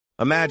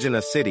Imagine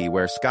a city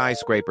where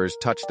skyscrapers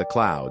touch the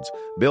clouds,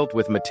 built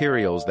with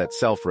materials that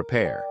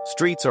self-repair.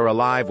 Streets are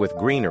alive with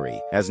greenery,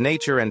 as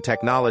nature and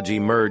technology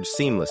merge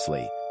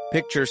seamlessly.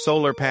 Picture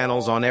solar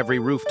panels on every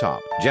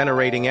rooftop,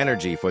 generating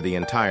energy for the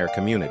entire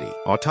community.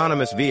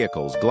 Autonomous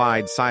vehicles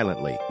glide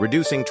silently,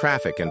 reducing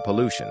traffic and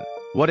pollution.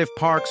 What if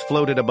parks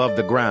floated above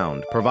the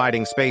ground,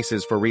 providing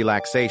spaces for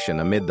relaxation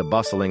amid the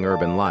bustling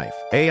urban life?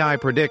 AI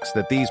predicts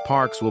that these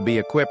parks will be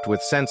equipped with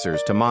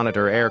sensors to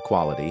monitor air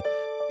quality,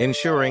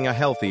 ensuring a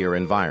healthier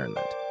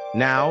environment.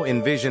 Now,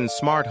 envision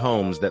smart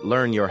homes that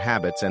learn your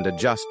habits and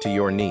adjust to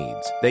your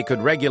needs. They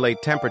could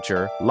regulate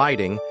temperature,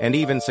 lighting, and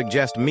even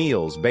suggest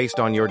meals based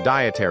on your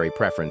dietary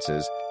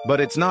preferences. But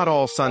it's not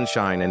all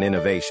sunshine and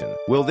innovation.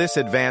 Will this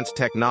advanced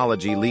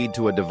technology lead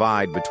to a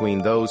divide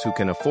between those who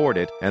can afford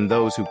it and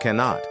those who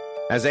cannot?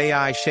 As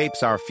AI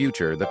shapes our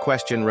future, the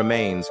question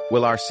remains,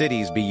 will our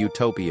cities be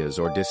utopias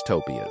or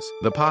dystopias?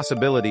 The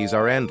possibilities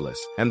are endless,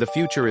 and the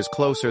future is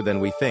closer than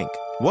we think.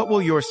 What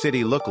will your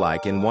city look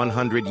like in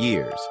 100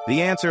 years?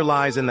 The answer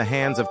lies in the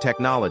hands of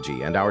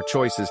technology and our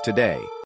choices today.